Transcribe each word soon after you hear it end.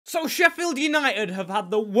So Sheffield United have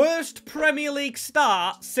had the worst Premier League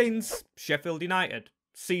start since Sheffield United.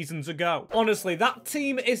 Seasons ago. Honestly, that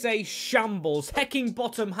team is a shambles.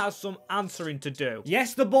 Heckingbottom has some answering to do.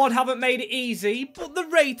 Yes, the board haven't made it easy, but the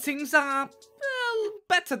ratings are, well,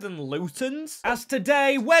 better than Luton's. As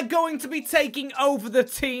today, we're going to be taking over the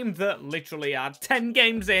team that literally had 10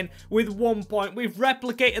 games in with 1 point. We've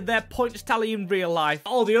replicated their points tally in real life.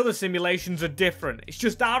 All the other simulations are different. It's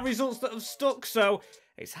just our results that have stuck, so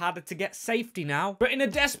it's harder to get safety now. But in a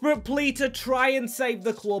desperate plea to try and save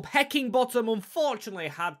the club, Heckingbottom unfortunately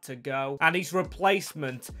had to go. And his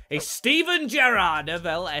replacement is Steven Gerrard of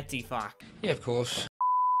El Ettifaq. Yeah, of course.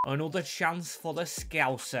 Another chance for the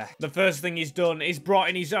Scouser. The first thing he's done is brought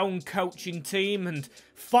in his own coaching team and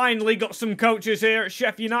finally got some coaches here at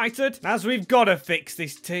Sheffield United, as we've got to fix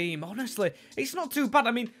this team. Honestly, it's not too bad.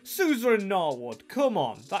 I mean, Sousa and Norwood, come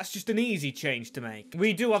on. That's just an easy change to make.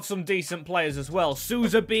 We do have some decent players as well.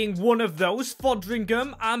 Sousa being one of those.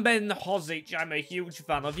 Fodringham and Bennacer, I'm a huge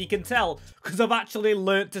fan of. You can tell, because I've actually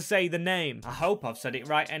learnt to say the name. I hope I've said it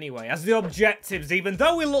right anyway. As the objectives, even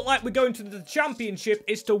though we look like we're going to the Championship,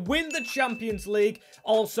 is to win the Champions League,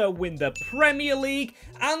 also win the Premier League,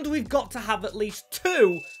 and we've got to have at least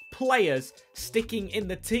 2 players sticking in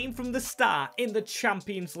the team from the start in the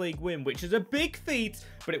Champions League win, which is a big feat,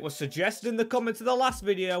 but it was suggested in the comments of the last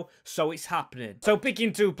video, so it's happening. So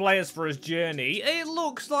picking 2 players for his journey, it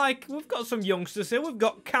looks like we've got some youngsters here. We've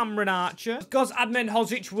got Cameron Archer. Because Admen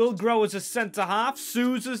Hozic will grow as a centre-half.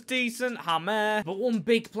 Sousa's decent, Hamer. But one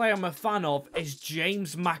big player I'm a fan of is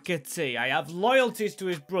James McAtee. I have loyalties to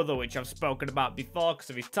his brother, which I've spoken about before because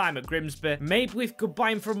of his time at Grimsby. Maybe we could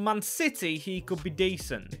buy him from Man City, he could be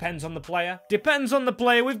decent. Depends on the player. Depends on the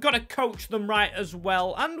player. We've got to coach them right as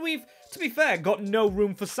well. And we've, to be fair, got no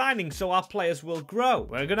room for signing, so our players will grow.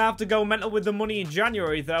 We're going to have to go mental with the money in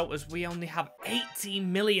January, though, as we only have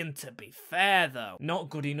 18 million, to be fair, though. Not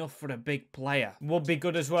good enough for a big player. Would be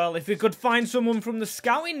good as well if we could find someone from the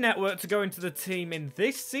scouting network to go into the team in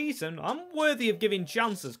this season. I'm worthy of giving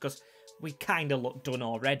chances, because we kind of look done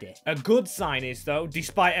already. A good sign is, though,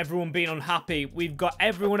 despite everyone being unhappy, we've got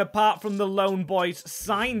everyone apart from the lone boys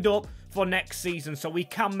signed up for next season, so we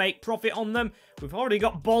can make profit on them. We've already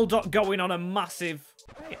got Baldock going on a massive...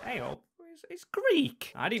 Hey, up. It's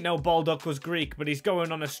Greek. I didn't know Baldock was Greek, but he's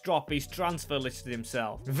going on a strop. He's transfer listed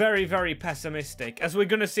himself. Very, very pessimistic, as we're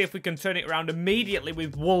going to see if we can turn it around immediately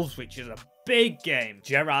with Wolves, which is a big game.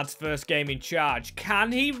 Gerrard's first game in charge.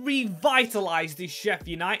 Can he revitalise this Sheffield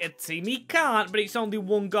United team? He can't, but it's only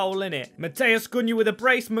 1 goal in it. Mateus Cunha with a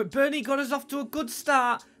brace. Mcburnie got us off to a good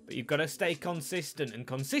start, but you've got to stay consistent, and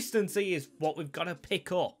consistency is what we've got to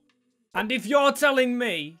pick up. And if you're telling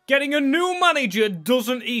me getting a new manager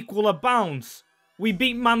doesn't equal a bounce, we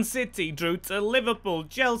beat Man City, drew to Liverpool,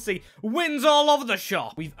 Chelsea, wins all over the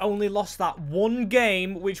shop. We've only lost that 1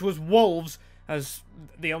 game, which was Wolves, as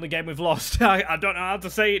the only game we've lost. I don't know how to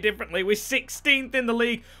say it differently. We're 16th in the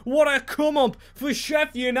league. What a come-up for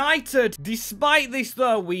Sheffield United. Despite this,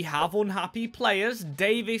 though, we have unhappy players.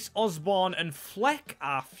 Davis, Osborne, and Fleck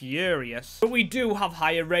are furious. But we do have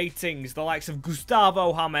higher ratings. The likes of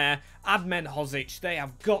Gustavo, Hamer, Admen Hozic, they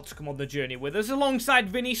have got to come on the journey with us, alongside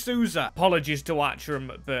Vinny Sousa. Apologies to Archer and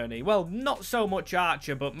Mcburnie. Well, not so much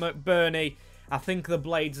Archer, but Mcburnie, I think the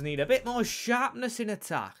blades need a bit more sharpness in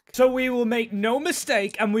attack. So we will make no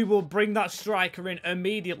mistake, and we will bring that striker in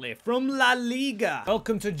immediately from La Liga.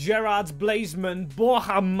 Welcome to Gerrard's Blazeman,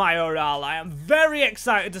 Borja Mayoral. I am very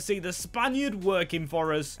excited to see the Spaniard working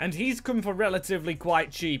for us, and he's come for relatively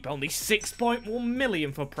quite cheap, only 6.1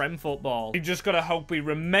 million for Prem football. We've just got to hope we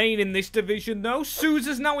remain in this division, though.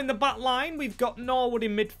 Sousa's now in the back line. We've got Norwood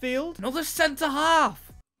in midfield. Another centre-half.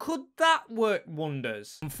 Could that work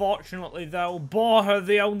wonders? Unfortunately, though, Borja,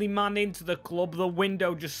 the only man into the club, the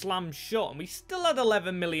window just slammed shut, and we still had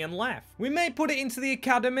 11 million left. We may put it into the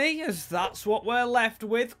academy, as that's what we're left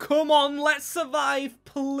with. Come on, let's survive,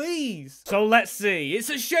 please. So let's see. It's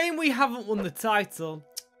a shame we haven't won the title.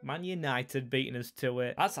 Man United beating us to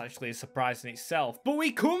it. That's actually a surprise in itself. But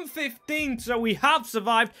we come 15th, so we have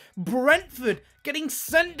survived. Brentford getting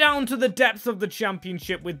sent down to the depths of the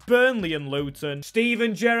Championship with Burnley and Luton.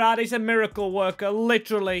 Steven Gerrard is a miracle worker,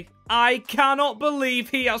 literally. I cannot believe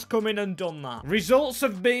he has come in and done that. Results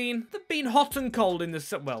have been, they've been hot and cold in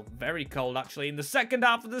the, well, very cold actually, in the second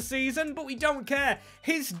half of the season, but we don't care.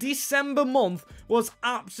 His December month was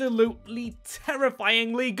absolutely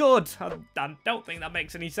terrifyingly good. I don't think that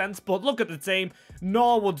makes any sense, but look at the team.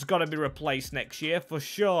 Norwood's got to be replaced next year for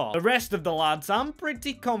sure. The rest of the lads I'm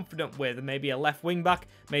pretty confident with. Maybe a left wing back,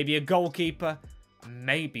 maybe a goalkeeper.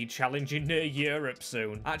 maybe challenging near Europe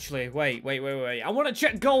soon. Actually, wait. I want to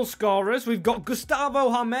check goal scorers. We've got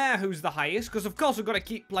Gustavo Hamer, who's the highest, because of course we've got to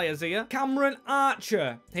keep players here. Cameron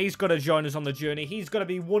Archer, he's got to join us on the journey. He's got to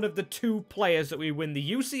be one of the 2 players that we win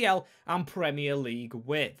the UCL and Premier League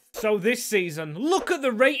with. So this season, look at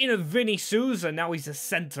the rating of Vinny Souza. Now he's a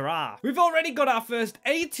centre-half. We've already got our first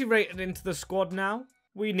 80 rated into the squad now.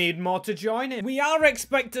 We need more to join in. We are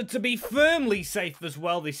expected to be firmly safe as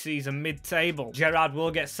well this season, mid-table. Gerrard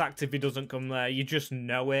will get sacked if he doesn't come there. You just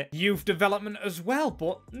know it. Youth development as well,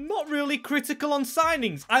 but not really critical on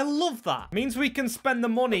signings. I love that. Means we can spend the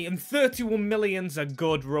money, and 31 million's a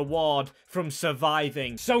good reward from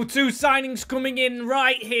surviving. So 2 signings coming in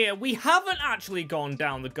right here. We haven't actually gone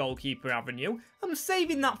down the goalkeeper avenue. I'm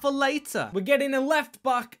saving that for later. We're getting a left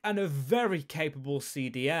back and a very capable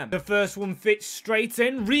CDM. The first one fits straight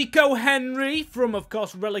in. Rico Henry from, of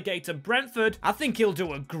course, relegated Brentford. I think he'll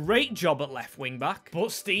do a great job at left wing back.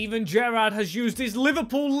 But Steven Gerrard has used his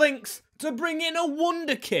Liverpool links to bring in a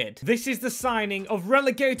wonder kid. This is the signing of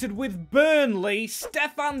relegated with Burnley,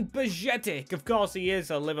 Stefan Bajcetic. Of course, he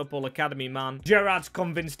is a Liverpool Academy man. Gerrard's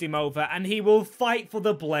convinced him over, and he will fight for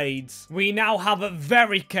the Blades. We now have a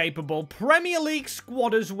very capable Premier League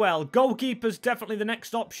squad as well. Goalkeeper's definitely the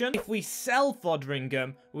next option. If we sell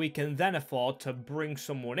Foderingham, we can then afford to bring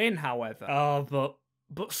someone in, however. Oh,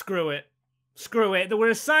 but screw it. Screw it. There were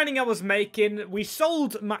a signing I was making. We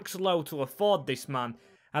sold Max Lowe to afford this man,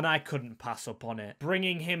 and I couldn't pass up on it.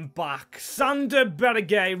 Bringing him back. Sander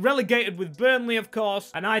Berge, relegated with Burnley, of course,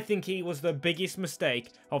 and I think he was the biggest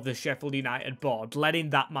mistake of the Sheffield United board,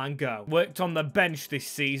 letting that man go. Worked on the bench this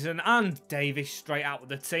season, and Davis straight out with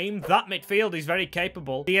the team. That midfield is very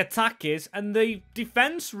capable. The attack is, and the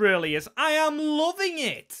defence really is. I am loving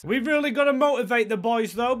it. We've really got to motivate the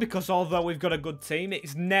boys, though, because although we've got a good team,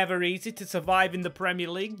 it's never easy to survive in the Premier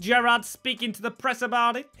League. Gerrard speaking to the press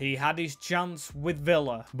about it. He had his chance with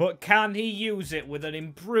Villa, but can he use it with an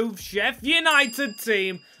improved Sheffield United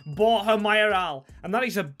team, Borja Mayoral? And that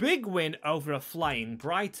is a big win over a flying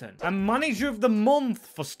Brighton. And manager of the month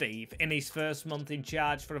for Steve in his first month in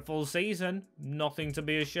charge for a full season. Nothing to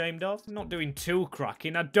be ashamed of. Not doing too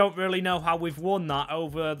cracking. I don't really know how we've won that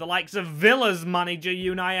over the likes of Villa's manager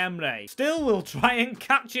Unai Emery. Still, we'll try and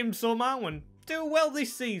catch him somehow and do well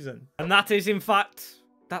this season. And that is, in fact,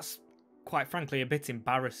 that's quite frankly a bit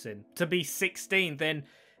embarrassing to be 16th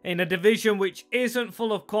in a division which isn't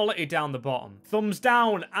full of quality down the bottom. Thumbs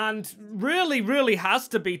down, and really has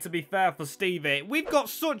to be fair for Stevie. We've got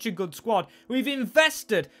such a good squad. We've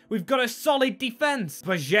invested. We've got a solid defence.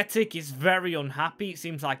 Bajcetic is very unhappy. It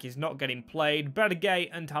seems like he's not getting played. Berge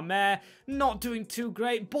and Hamer not doing too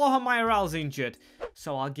great. Borja Mayoral's injured,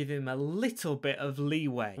 so I'll give him a little bit of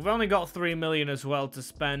leeway. We've only got 3 million as well to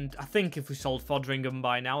spend. I think if we sold Foderingham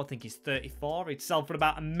by now, I think he's 34. He'd sell for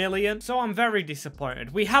about 1 million, so I'm very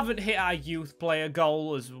disappointed. We haven't hit our youth player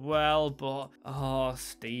goal as well, but oh,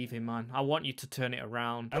 Stevie, man, I want you to turn it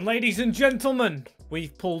around. And ladies and gentlemen,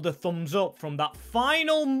 we've pulled a thumbs up from that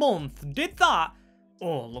final month. Did that?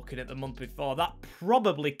 Oh, looking at the month before, that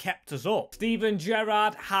probably kept us up. Steven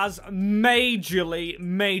Gerrard has majorly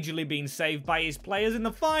been saved by his players. In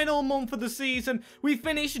the final month of the season, we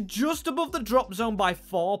finished just above the drop zone by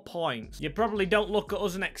 4 points. You probably don't look at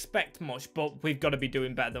us and expect much, but we've got to be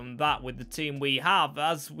doing better than that with the team we have,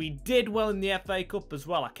 as we did well in the FA Cup as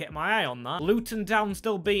well. I kept my eye on that. Luton Town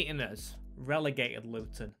still beating us. Relegated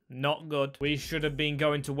Luton. Not good. We should have been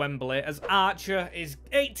going to Wembley, as Archer is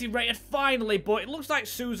 80 rated finally, but it looks like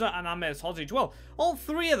Souza and Ames Hosage. Well, all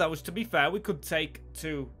 3 of those, to be fair, we could take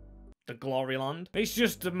to the glory land. It's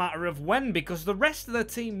just a matter of when, because the rest of the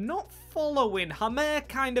team not following. Hamer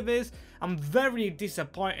kind of is. I'm very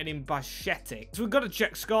disappointed in Bajcetic. So we've got to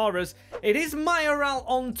check scorers. It is Mayoral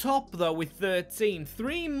on top, though, with 13.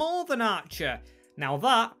 3 more than Archer.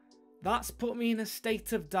 Now that's put me in a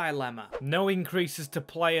state of dilemma. No increases to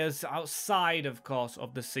players outside, of course,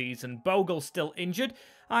 of the season. Bogle's still injured.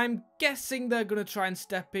 I'm guessing they're going to try and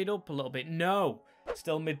step it up a little bit. No,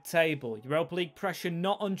 still mid-table. Europa League pressure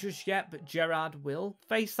not on just yet, but Gerrard will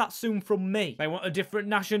face that soon from me. They want a different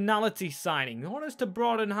nationality signing. They want us to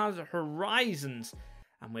broaden our horizons.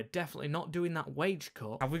 And we're definitely not doing that wage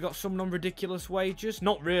cut. Have we got some non-ridiculous wages?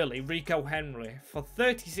 Not really. Rico Henry. For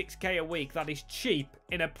 36k a week, that is cheap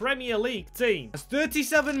in a Premier League team. That's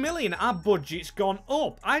 37 million. Our budget's gone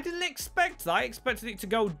up. I didn't expect that. I expected it to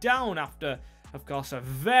go down after Of course, a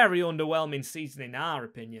very underwhelming season in our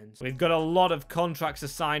opinions. We've got a lot of contracts to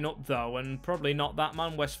sign up though, and probably not that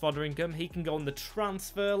man, West Fotheringham. He can go on the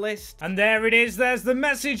transfer list. And there it is, there's the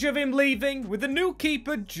message of him leaving, with the new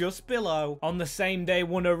keeper just below. On the same day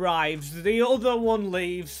one arrives, the other one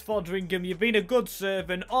leaves. Fotheringham, you've been a good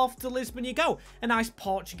servant. Off to Lisbon you go. A nice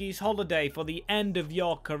Portuguese holiday for the end of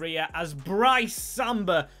your career as Bryce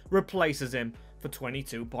Samba replaces him for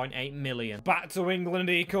 22.8 million. Back to England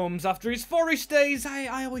he comes after his Forest days.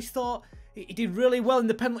 I always thought he did really well in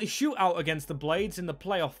the penalty shootout against the Blades in the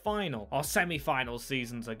playoff final, or semi-final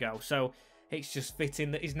seasons ago, so it's just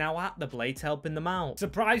fitting that he's now at the Blades helping them out.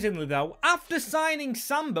 Surprisingly though, after signing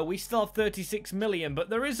Samba, we still have 36 million, but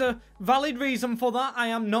there is a valid reason for that. I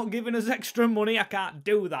am not giving us extra money. I can't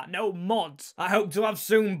do that. No mods. I hope to have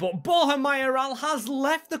soon, but Borja Mayoral has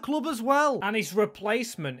left the club as well. And his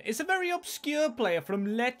replacement is a very obscure player from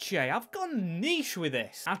Lecce. I've gone niche with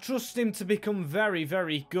this. I trust him to become very,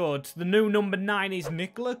 very good. The new number 9 is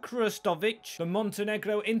Nikola Krstovic, the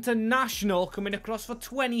Montenegro international, coming across for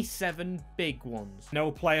 27 big ones. No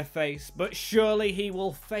player face, but surely he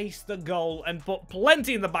will face the goal and put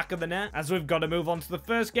plenty in the back of the net, as we've got to move on to the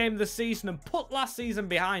first game of the season and put last season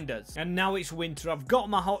behind us. And now it's winter, I've got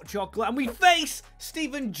my hot chocolate, and we face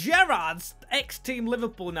Steven Gerrard's ex-team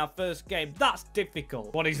Liverpool in our first game. That's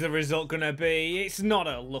difficult. What is the result going to be? It's not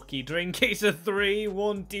a lucky drink, it's a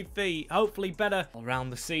 3-1 defeat. Hopefully better around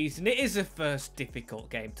the season. It is a first difficult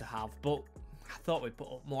game to have, but I thought we'd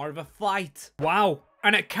put up more of a fight. Wow.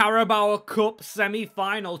 And a Carabao Cup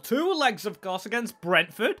semi-final. 2 legs, of course, against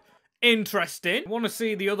Brentford. Interesting. I want to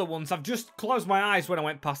see the other ones. I've just closed my eyes when I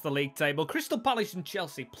went past the league table. Crystal Palace and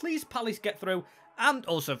Chelsea. Please, Palace get through. And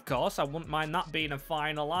also, of course, I wouldn't mind that being a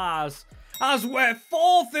final as we're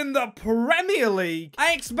 4th in the Premier League.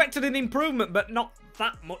 I expected an improvement, but not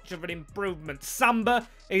that much of an improvement. Samba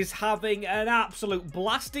is having an absolute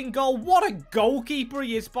blasting goal. What a goalkeeper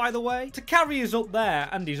he is, by the way. To carry us up there,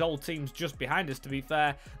 and his old team's just behind us, to be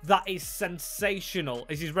fair, that is sensational.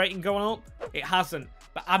 Is his rating going up? It hasn't,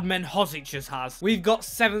 but Admen Hozic's has. We've got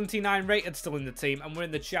 79 rated still in the team, and we're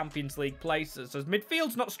in the Champions League places. So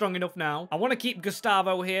midfield's not strong enough now. I want to keep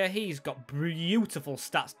Gustavo here. He's got beautiful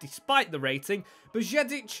stats despite the rating. But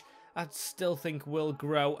Zedic, I still think will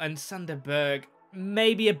grow, and Sanderberg,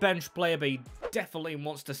 maybe a bench player, but he definitely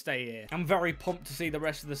wants to stay here. I'm very pumped to see the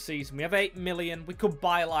rest of the season. We have 8 million. We could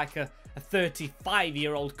buy like a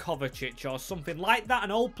 35-year-old Kovacic or something like that,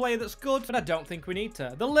 an old player that's good, but I don't think we need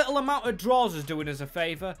to. The little amount of draws is doing us a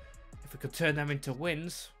favour. If we could turn them into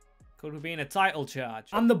wins, could we be in a title charge?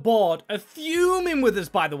 And the board are fuming with us,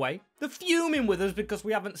 by the way. They're fuming with us because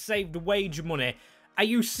we haven't saved wage money. Are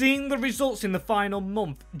you seeing the results in the final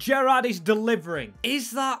month? Gerrard is delivering.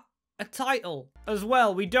 Is that a title as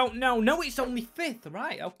well? We don't know. No, it's only 5th,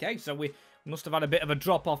 right? Okay, so we must have had a bit of a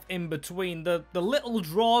drop-off in between. The little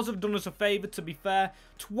draws have done us a favour, to be fair.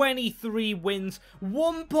 23 wins,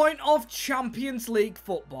 1 point off Champions League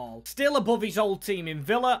football. Still above his old team in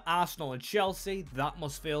Villa, Arsenal and Chelsea. That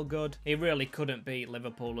must feel good. He really couldn't beat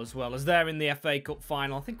Liverpool as well, as they're in the FA Cup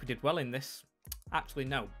final. I think we did well in this. Actually,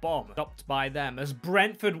 no. Bournemouth stopped by them as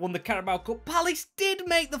Brentford won the Carabao Cup. Palace did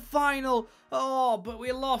make the final. Oh, but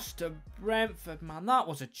we lost to Brentford, man. That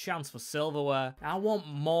was a chance for silverware. I want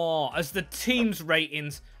more. As the team's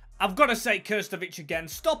ratings, I've got to say Krstovic again.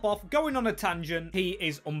 Stop off. Going on a tangent. He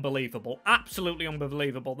is unbelievable. Absolutely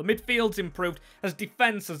unbelievable. The midfield's improved as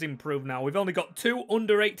defence has improved now. We've only got 2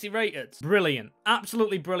 under 80 rated. Brilliant.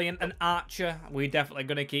 Absolutely brilliant. And Archer, we're definitely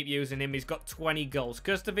going to keep using him. He's got 20 goals.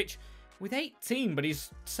 Krstovic with 18, but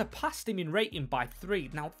he's surpassed him in rating by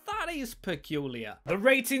 3. Now, that is peculiar. The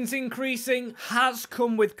ratings increasing has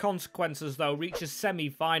come with consequences, though. Reach a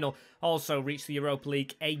semi-final. Also reach the Europa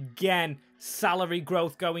League again. Salary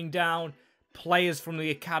growth going down. Players from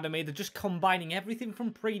the academy. They're just combining everything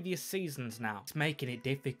from previous seasons now. It's making it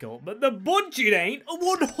difficult. But the budget ain't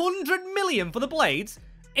 100 million for the Blades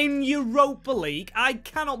in Europa League. I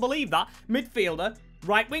cannot believe that. Midfielder.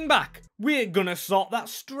 Right wing back. We're gonna sort that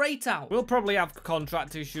straight out. We'll probably have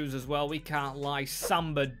contract issues as well. We can't lie.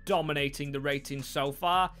 Samba dominating the ratings so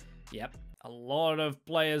far. Yep. A lot of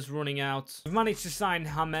players running out. We've managed to sign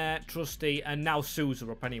Hamer, Trusty, and now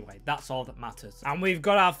Sousa up anyway. That's all that matters. And we've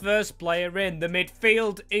got our first player in. The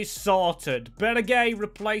midfield is sorted. Berge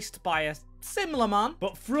replaced by a similar man,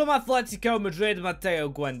 but from Atletico Madrid, Matteo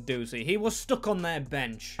Guendouzi. He was stuck on their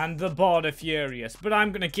bench, and the board are furious, but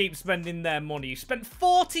I'm going to keep spending their money. Spent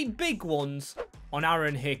 40 big ones on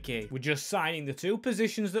Aaron Hickey. We're just signing the 2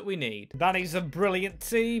 positions that we need. That is a brilliant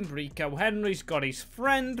team. Rico Henry's got his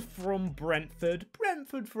friend from Brentford.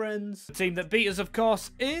 Brentford friends. The team that beat us, of course,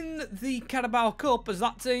 in the Carabao Cup as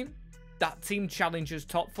that team. that team challenges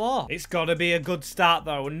top 4. It's got to be a good start,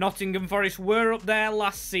 though. Nottingham Forest were up there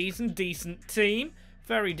last season. Decent team.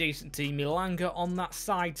 Very decent team. Milanga on that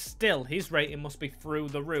side still. His rating must be through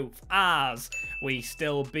the roof as we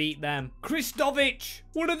still beat them. Kristovic,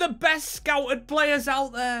 one of the best scouted players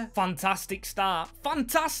out there. Fantastic start.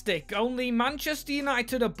 Fantastic. Only Manchester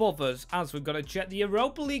United above us as we've got to check the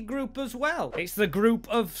Europa League group as well. It's the group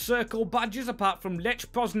of circle badges apart from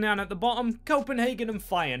Lech Poznan at the bottom, Copenhagen and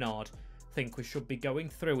Feyenoord. Think we should be going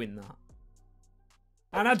through in that.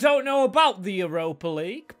 And I don't know about the Europa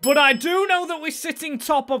League, but I do know that we're sitting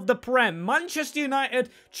top of the Prem. Manchester United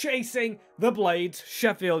chasing the Blades,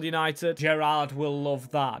 Sheffield United. Gerrard will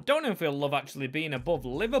love that. Don't know if he'll love actually being above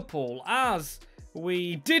Liverpool, as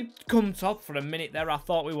we did come top for a minute there. I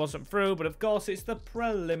thought we wasn't through, but of course it's the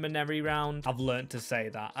preliminary round. I've learned to say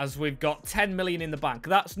that, as we've got 10 million in the bank.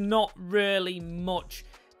 That's not really much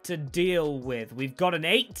to deal with. We've got an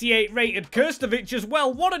 88 rated Kristovic as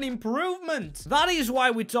well. What an improvement. That is why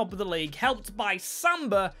we're top of the league, helped by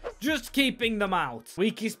Samba just keeping them out.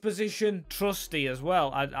 Weakest position, Trusty as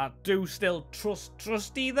well. I do still trust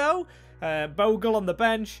Trusty though. Bogle on the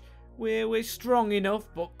bench. We're strong enough,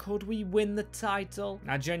 but could we win the title?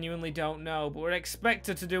 I genuinely don't know, but we're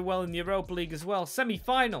expected to do well in the Europa League as well.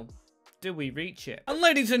 Semi-final. Do we reach it? And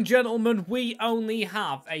ladies and gentlemen, we only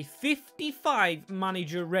have a 55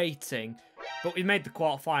 manager rating, but we made the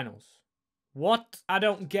quarterfinals. What? I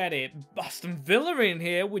don't get it. Aston Villa in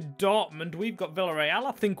here with Dortmund. We've got Villarreal.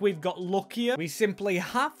 I think we've got luckier. We simply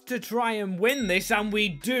have to try and win this, and we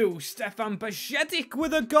do. Stefan Bajcetic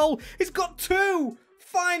with a goal. He's got 2.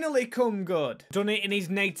 Finally come good. Done it in his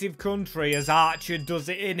native country as Archer does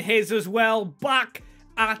it in his as well. Back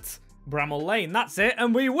at Bramall Lane, that's it,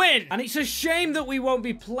 and we win. And it's a shame that we won't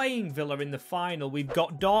be playing Villa in the final. We've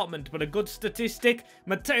got Dortmund, but a good statistic.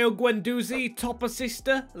 Matteo Guendouzi, top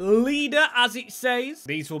assister, leader, as it says.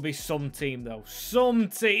 These will be some team, though. Some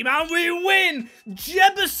team, and we win!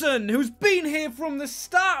 Jefferson, who's been here from the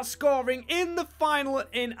start, scoring in the final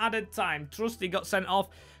in added time. Trusty got sent off.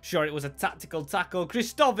 Sure, it was a tactical tackle.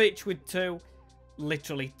 Kristovic with 2.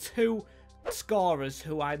 Literally 2 scorers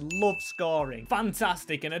who I love scoring.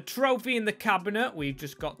 Fantastic. And a trophy in the cabinet. We've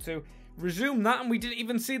just got to resume that, and we didn't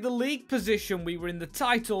even see the league position. We were in the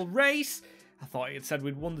title race. I thought it said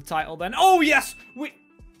we'd won the title then. Oh yes, we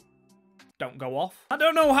don't go off. I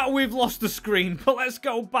don't know how we've lost the screen, but let's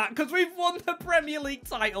go back because we've won the Premier League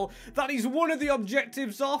title. That is one of the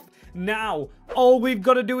objectives off. Now all we've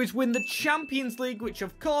got to do is win the Champions League, which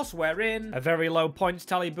of course we're in. A very low points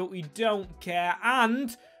tally, but we don't care.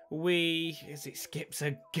 And as it skips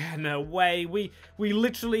again away, we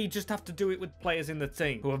literally just have to do it with players in the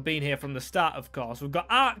team who have been here from the start, of course. We've got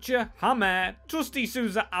Archer, Hamer, Trusty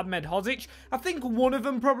Souza, Ahmed Hodzic. I think one of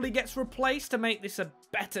them probably gets replaced to make this a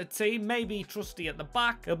better team. Maybe Trusty at the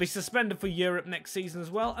back. He'll be suspended for Europe next season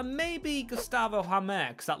as well. And maybe Gustavo Hamer,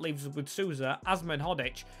 because that leaves us with Souza, Ahmed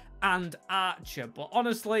Hodzic, and Archer. But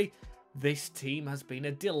honestly, this team has been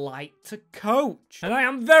a delight to coach. And I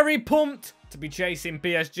am very pumped to be chasing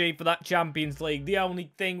PSG for that Champions League. The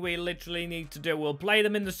only thing we literally need to do, we'll play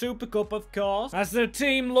them in the Super Cup, of course, as their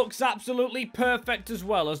team looks absolutely perfect as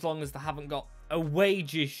well, as long as they haven't got a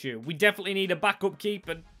wage issue. We definitely need a backup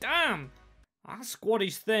keeper. Damn! Our squad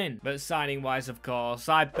is thin. But signing-wise, of course,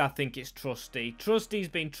 I think it's Trusty. Trusty's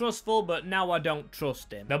been trustful, but now I don't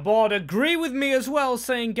trust him. The board agree with me as well,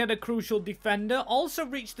 saying get a crucial defender. Also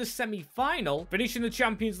reached the semi-final. Finishing the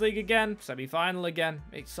Champions League again. Semi-final again.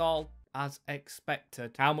 It's all as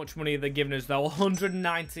expected. How much money are they giving us, though?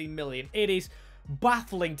 119 million. It is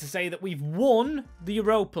baffling to say that we've won the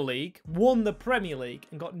Europa League, won the Premier League,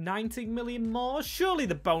 and got 19 million more. Surely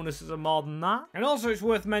the bonuses are more than that. And also it's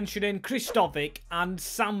worth mentioning Kristovic and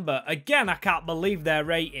Samba. Again, I can't believe their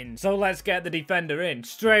ratings. So let's get the defender in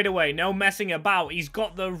straight away. No messing about. He's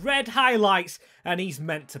got the red highlights and he's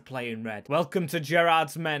meant to play in red. Welcome to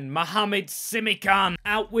Gerrard's men. Mohamed Simikan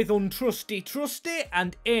out with untrusty Trusty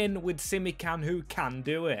and in with Simikan, who can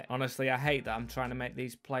do it. Honestly, I hate that I'm trying to make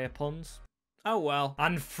these player puns. Oh well.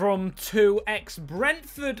 And from 2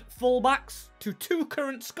 ex-Brentford fullbacks to 2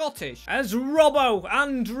 current Scottish, as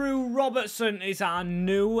Andrew Robertson is our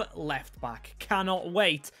new left back. Cannot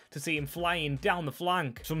wait to see him flying down the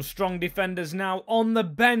flank. Some strong defenders now on the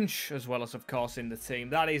bench, as well as of course in the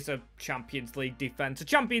team. That is a Champions League defence, a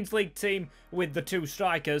Champions League team with the 2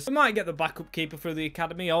 strikers. We might get the backup keeper through the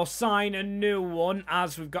academy or sign a new one,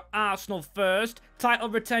 as we've got Arsenal first. Title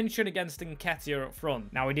retention against Nketiah up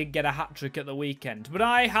front. Now, he did get a hat-trick at the weekend, but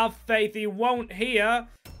I have faith he won't here.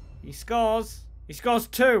 He scores. He scores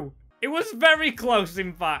 2. It was very close,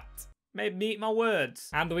 in fact. Made me eat my words.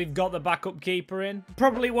 And we've got the backup keeper in.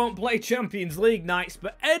 Probably won't play Champions League nights,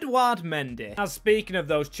 but Edouard Mendy. Now, speaking of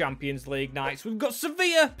those Champions League nights, we've got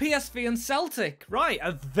Sevilla, PSV, and Celtic. Right,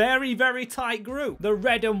 a very, very tight group. The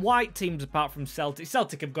red and white teams, apart from Celtic.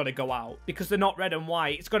 Celtic have got to go out because they're not red and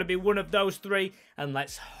white. It's got to be one of those three, and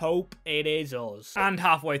let's hope it is us. And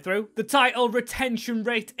halfway through, the title retention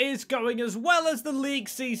rate is going as well as the league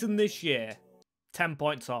season this year. 10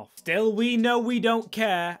 points off. Still, we know we don't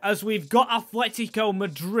care, as we've got Atletico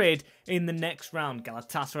Madrid in the next round.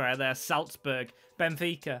 Galatasaray there, Salzburg,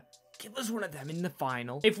 Benfica. Give us one of them in the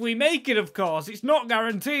final. If we make it, of course, it's not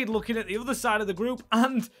guaranteed looking at the other side of the group,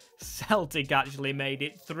 and Celtic actually made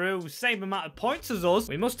it through. Same amount of points as us.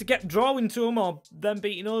 We must have kept drawing to them, or them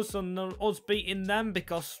beating us, and us beating them,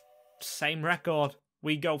 because same record.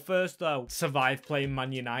 We go first, though. Survive playing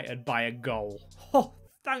Man United by a goal. Oh,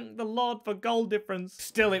 thank the Lord for goal difference.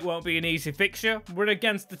 Still, it won't be an easy fixture. We're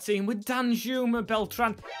against the team with Danjuma,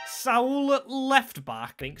 Beltran, Saul at left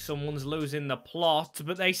back. I think someone's losing the plot,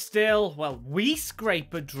 but they still, well, we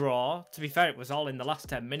scrape a draw. To be fair, it was all in the last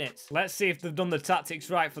 10 minutes. Let's see if they've done the tactics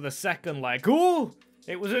right for the second leg. Ooh!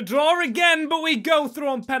 It was a draw again, but we go through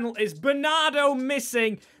on penalties. Bernardo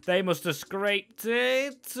missing. They must have scraped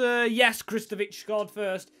it. Yes, Kristovic scored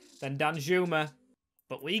first. Then Danjuma.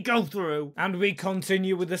 But we go through, and we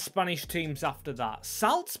continue with the Spanish teams after that.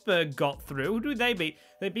 Salzburg got through. Who did they beat?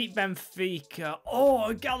 They beat Benfica.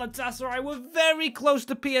 Oh, Galatasaray were very close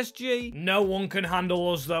to PSG. No one can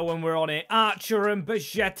handle us, though, when we're on it. Archer and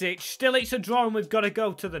Bajetic. Still, it's a draw, and we've got to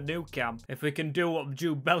go to the new camp. If we can do what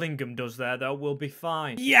Jude Bellingham does there, though, we'll be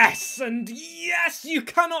fine. Yes, and yes, you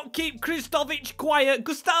cannot keep Kristovic quiet.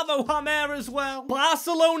 Gustavo Hamer as well.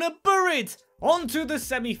 Barcelona buried. On to the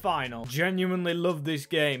semi-final. Genuinely love this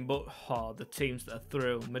game, but the teams that are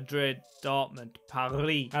through. Madrid, Dortmund,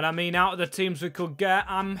 Paris. And I mean, out of the teams we could get,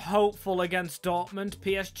 I'm hopeful against Dortmund.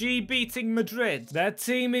 PSG beating Madrid. Their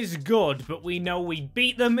team is good, but we know we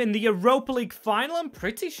beat them in the Europa League final. I'm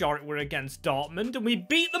pretty sure it were against Dortmund, and we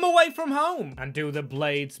beat them away from home. And do the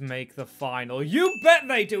Blades make the final? You bet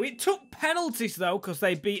they do. It took penalties, though, because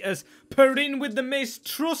they beat us. Perrin with the miss.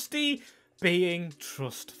 Trusty being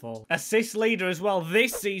trustful. Assist leader as well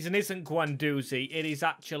this season isn't Guendouzi, it is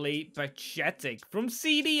actually Bajetic. From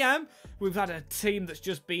CDM, we've had a team that's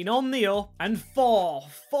just been on the up, and four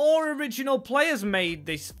original players made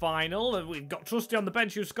this final. We've got Trusty on the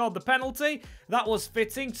bench who scored the penalty. That was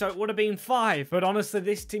fitting, so it would have been 5. But honestly,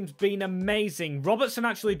 this team's been amazing. Robertson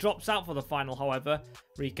actually drops out for the final, however.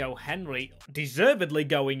 Rico Henry deservedly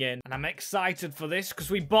going in. And I'm excited for this because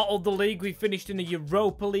we bottled the league. We finished in a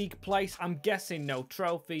Europa League place. I'm guessing no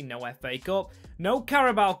trophy, no FA Cup, no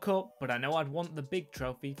Carabao Cup. But I know I'd want the big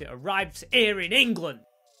trophy if it arrives here in England.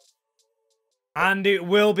 And it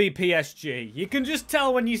will be PSG. You can just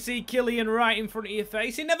tell when you see Kylian right in front of your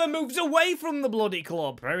face. He never moves away from the bloody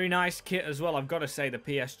club. Very nice kit as well, I've got to say, the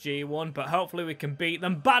PSG one. But hopefully we can beat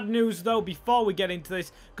them. Bad news, though, before we get into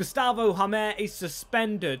this. Gustavo Hamer is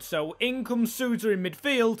suspended. So in comes Sousa in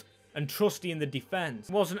midfield and Trusty in the defence.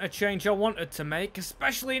 Wasn't a change I wanted to make,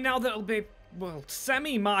 especially now that it'll be, well,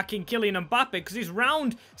 semi-marking Kylian Mbappe because he's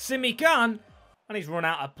round Simi Khan. And he's run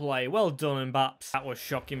out of play. Well done, Mbappe. That was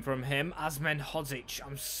shocking from him. Asmen Hodzic.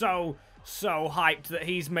 I'm so hyped that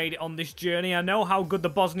he's made it on this journey. I know how good the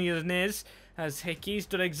Bosnian is, as Hickey's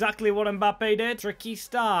done exactly what Mbappe did. Tricky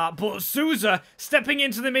start. But Sousa stepping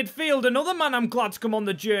into the midfield. Another man I'm glad to come on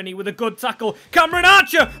the journey with a good tackle. Cameron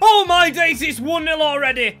Archer. Oh my days, it's 1-0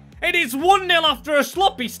 already. It is 1-0 after a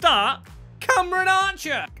sloppy start. Cameron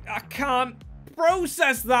Archer. I can't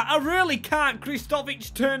process that. I really can't.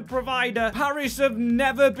 Kristovic turned provider. Paris have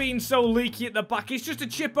never been so leaky at the back. It's just a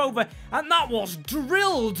chip over, and that was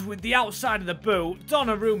drilled with the outside of the boot.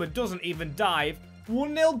 Donnarumma doesn't even dive.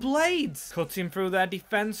 1-0 Blades. Cutting through their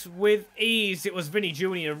defence with ease. It was Vinny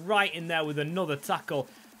Jr. right in there with another tackle.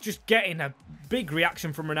 Just getting a big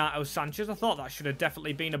reaction from Renato Sanchez. I thought that should have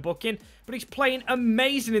definitely been a booking, but he's playing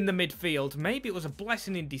amazing in the midfield. Maybe it was a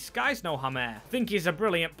blessing in disguise, no Hamer. I think he's a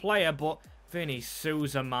brilliant player, but Vinny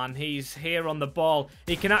Sousa, man, he's here on the ball.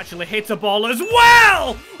 He can actually hit a ball as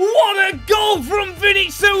well! What a goal from Vinny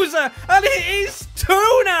Sousa! And it is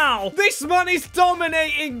 2 now! This man is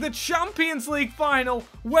dominating the Champions League final.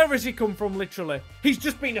 Where has he come from, literally? He's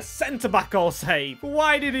just been a centre-back all save.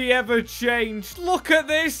 Why did he ever change? Look at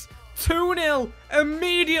this! 2-0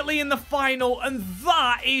 immediately in the final, and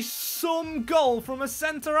that is some goal from a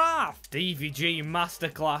centre-half. Stevie G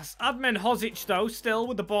masterclass. Admen Hodzic, though, still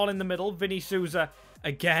with the ball in the middle. Vinny Sousa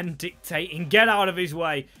again, dictating. Get out of his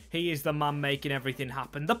way. He is the man making everything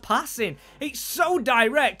happen. The passing, it's so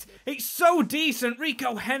direct. It's so decent.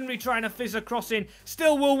 Rico Henry trying to fizz a cross in.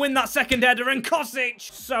 Still will win that second header. And Kosic,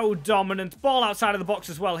 so dominant. Ball outside of the box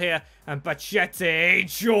as well here. And Bacchetti,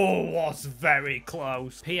 was very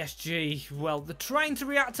close. PSG, well, they're trying to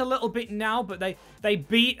react a little bit now, but they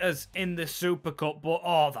beat us in the Super Cup. But,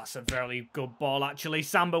 oh, that's a very good ball, actually.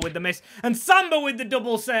 Samba with the miss. And Samba with the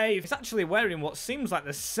double save. He's actually wearing what seems like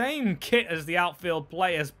the same kit as the outfield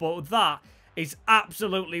players, but that is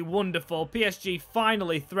absolutely wonderful. PSG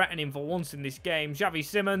finally threatening for once in this game. Xavi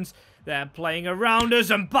Simons, they're playing around us.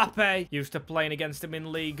 And Mbappe, used to playing against him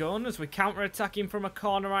in Ligue 1 as we counter-attack him from a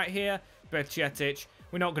corner right here. Bacchetic,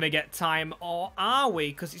 we're not going to get time, or are we?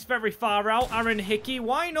 Because it's very far out. Aaron Hickey,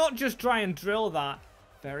 why not just try and drill that?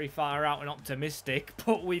 Very far out and optimistic,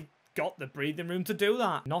 but we've got the breathing room to do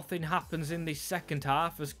that. Nothing happens in this second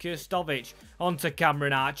half as Krstovic onto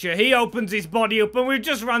Cameron Archer. He opens his body up and we've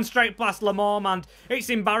just ran straight past Lamormand. It's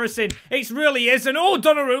embarrassing. It really is. And oh,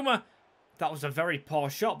 Donnarumma. That was a very poor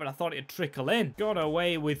shot, but I thought it'd trickle in. Got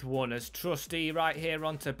away with one as Trusty right here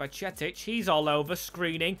onto Bacchetic. He's all over,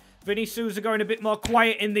 screening. Vinny Souza going a bit more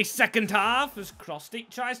quiet in the second half as Krostic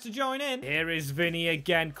tries to join in. Here is Vinny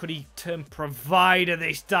again. Could he turn provider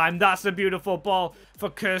this time? That's a beautiful ball for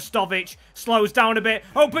Krstovic. Slows down a bit,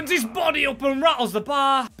 opens his body up and rattles the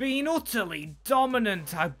bar. Being utterly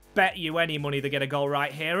dominant. I bet you any money they get a goal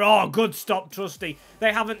right here. Oh, good stop, Trusty.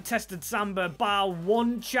 They haven't tested Samba bar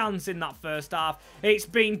one chance in that first half. It's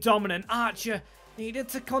been dominant. Archer needed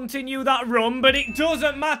to continue that run, but it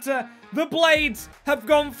doesn't matter. The Blades have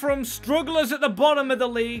gone from strugglers at the bottom of the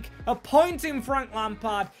league, appointing Frank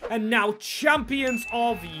Lampard, and now champions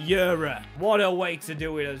of Europe. What a way to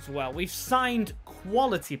do it as well. We've signed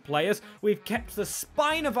quality players, we've kept the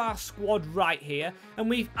spine of our squad right here, and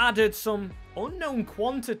we've added some unknown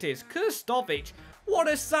quantities. Krstovic, what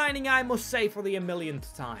a signing, I must say, for the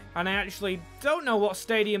 1,000,000th time. And I actually don't know what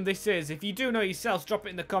stadium this is. If you do know yourselves, drop it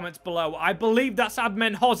in the comments below. I believe that's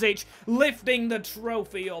Admen Hozic lifting the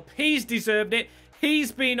trophy up. He's deserved it.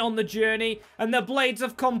 He's been on the journey, and the Blades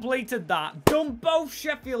have completed that. Done both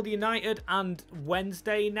Sheffield United and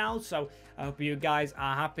Wednesday now, so I hope you guys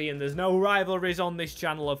are happy, and there's no rivalries on this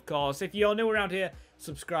channel, of course. If you're new around here,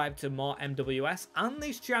 subscribe to more MWS and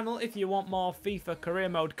this channel if you want more FIFA career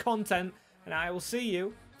mode content, and I will see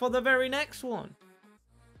you for the very next one.